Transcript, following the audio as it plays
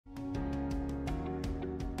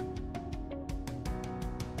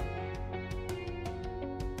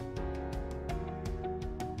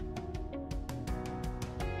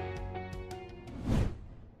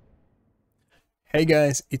Hey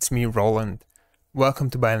guys, it's me Roland. Welcome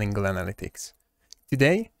to Bilingual Analytics.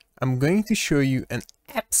 Today, I'm going to show you an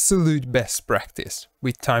absolute best practice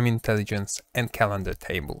with time intelligence and calendar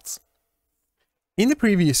tables. In the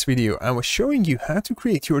previous video, I was showing you how to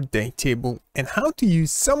create your date table and how to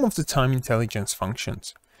use some of the time intelligence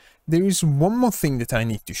functions. There is one more thing that I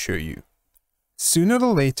need to show you. Sooner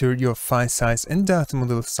or later, your file size and data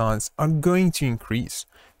model size are going to increase.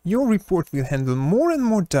 Your report will handle more and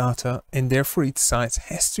more data and therefore its size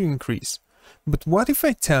has to increase. But what if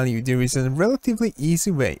I tell you there is a relatively easy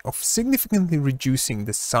way of significantly reducing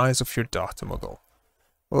the size of your data model?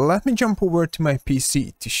 Let me jump over to my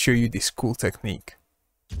PC to show you this cool technique.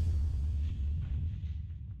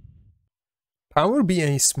 Power BI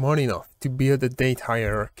is smart enough to build a date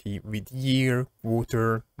hierarchy with year,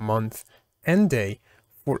 quarter, month, and day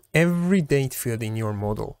for every date field in your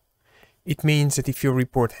model. It means that if your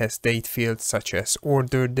report has date fields such as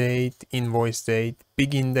order date, invoice date,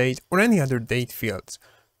 begin date, or any other date fields,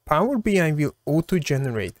 Power BI will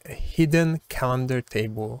auto-generate a hidden calendar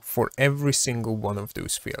table for every single one of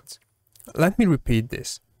those fields. Let me repeat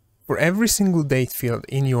this. For every single date field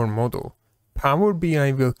in your model, Power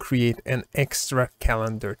BI will create an extra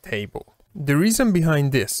calendar table. The reason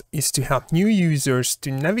behind this is to help new users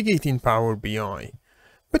to navigate in Power BI.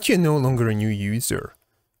 But you're no longer a new user.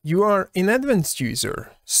 You are an advanced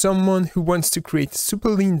user, someone who wants to create a super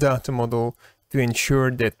lean data model to ensure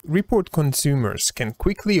that report consumers can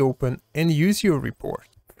quickly open and use your report.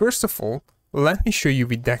 First of all, let me show you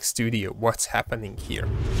with DAX Studio what's happening here.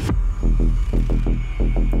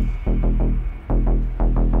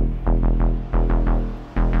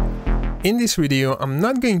 In this video, I'm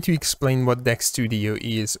not going to explain what DAX Studio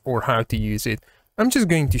is or how to use it. I'm just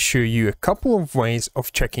going to show you a couple of ways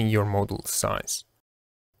of checking your model size.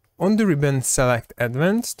 On the ribbon, select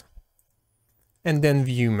Advanced, and then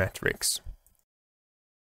View Metrics.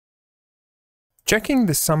 Checking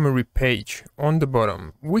the summary page on the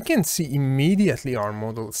bottom, we can see immediately our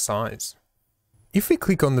model size. If we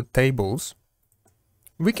click on the tables,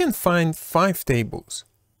 we can find 5 tables.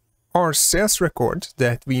 Our sales records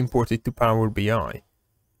that we imported to Power BI,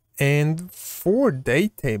 and 4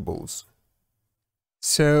 date tables.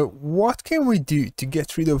 So what can we do to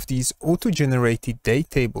get rid of these auto-generated date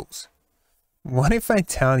tables? What if I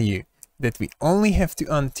tell you that we only have to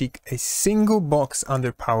untick a single box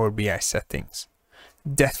under Power BI settings?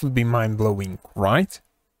 That would be mind-blowing, right?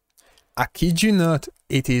 I kid you not,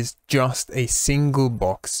 it is just a single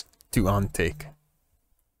box to untick.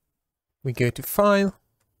 We go to File,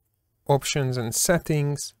 Options and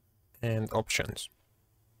Settings, and Options.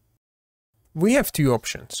 We have 2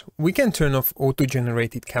 options. We can turn off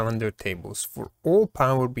auto-generated calendar tables for all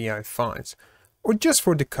Power BI files, or just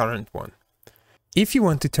for the current one. If you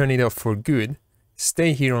want to turn it off for good,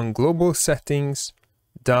 stay here on Global Settings,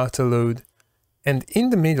 Data Load, and in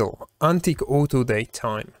the middle, untick Auto Date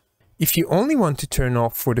Time. If you only want to turn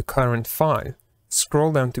off for the current file,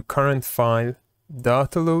 scroll down to Current File,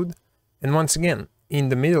 Data Load, and once again, in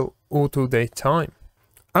the middle, Auto Date Time.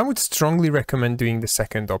 I would strongly recommend doing the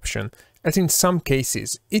second option, as in some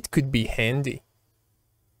cases it could be handy.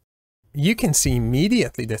 You can see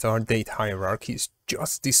immediately that our date hierarchies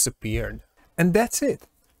just disappeared. And that's it.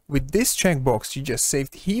 With this checkbox you just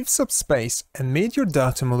saved heaps of space and made your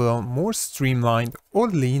data model more streamlined or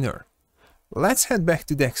leaner. Let's head back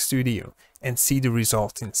to DAX Studio and see the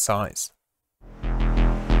result in size.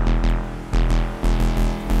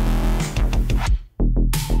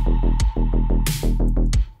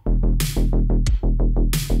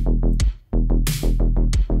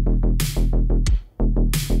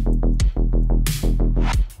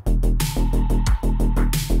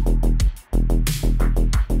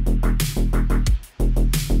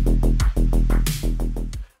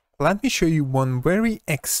 Let me show you one very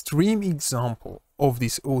extreme example of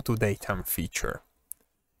this auto date time feature.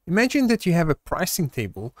 Imagine that you have a pricing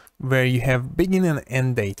table where you have begin and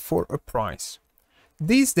end date for a price.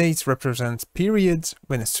 These dates represent periods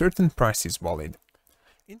when a certain price is valid.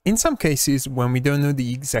 In some cases, when we don't know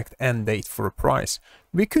the exact end date for a price,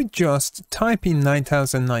 we could just type in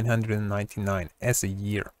 9,999 as a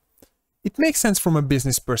year. It makes sense from a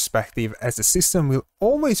business perspective, as the system will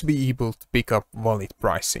always be able to pick up valid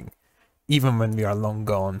pricing, even when we are long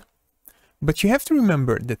gone. But you have to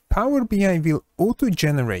remember that Power BI will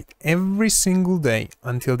auto-generate every single day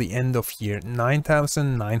until the end of year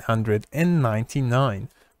 9,999.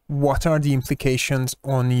 What are the implications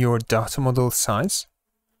on your data model size?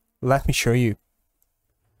 Let me show you.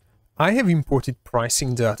 I have imported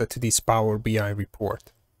pricing data to this Power BI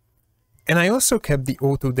report. And I also kept the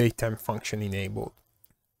auto date time function enabled.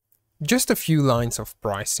 Just a few lines of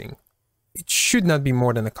pricing. It should not be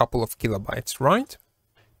more than a couple of kilobytes, right?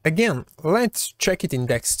 Again, let's check it in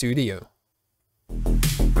DAX Studio.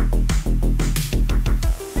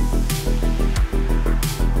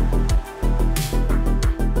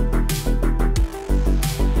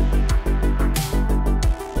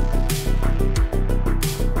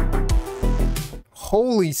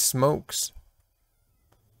 Holy smokes!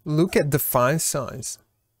 Look at the file size.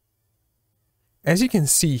 As you can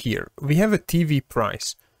see here, we have a TV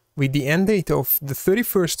price with the end date of the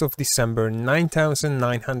 31st of December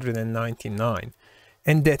 9,999,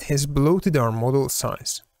 and that has bloated our model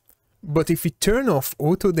size. But if we turn off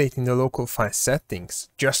auto date in the local file settings,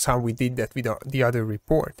 just how we did that with the other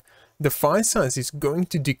report, the file size is going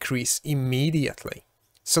to decrease immediately.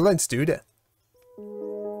 So let's do that.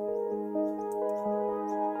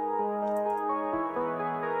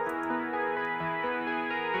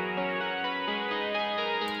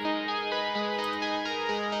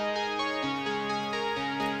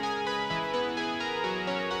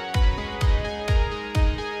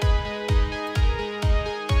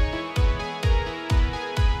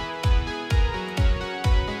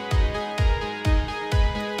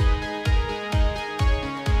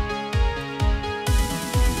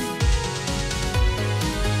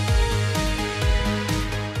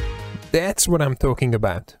 That's what I'm talking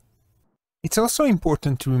about. It's also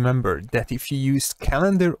important to remember that if you use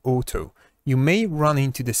Calendar Auto, you may run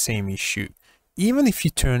into the same issue, even if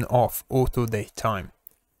you turn off Auto Date Time.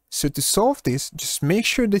 So to solve this, just make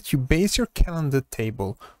sure that you base your calendar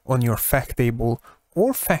table on your fact table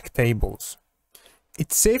or fact tables.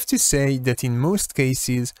 It's safe to say that in most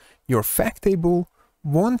cases, your fact table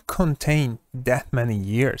won't contain that many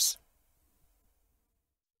years.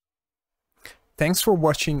 Thanks for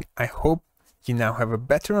watching. I hope you now have a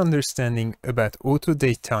better understanding about auto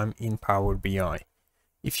date time in Power BI.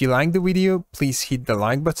 If you like the video, please hit the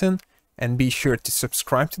like button and be sure to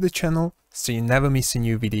subscribe to the channel so you never miss a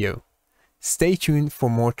new video. Stay tuned for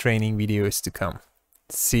more training videos to come.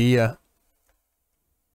 See ya!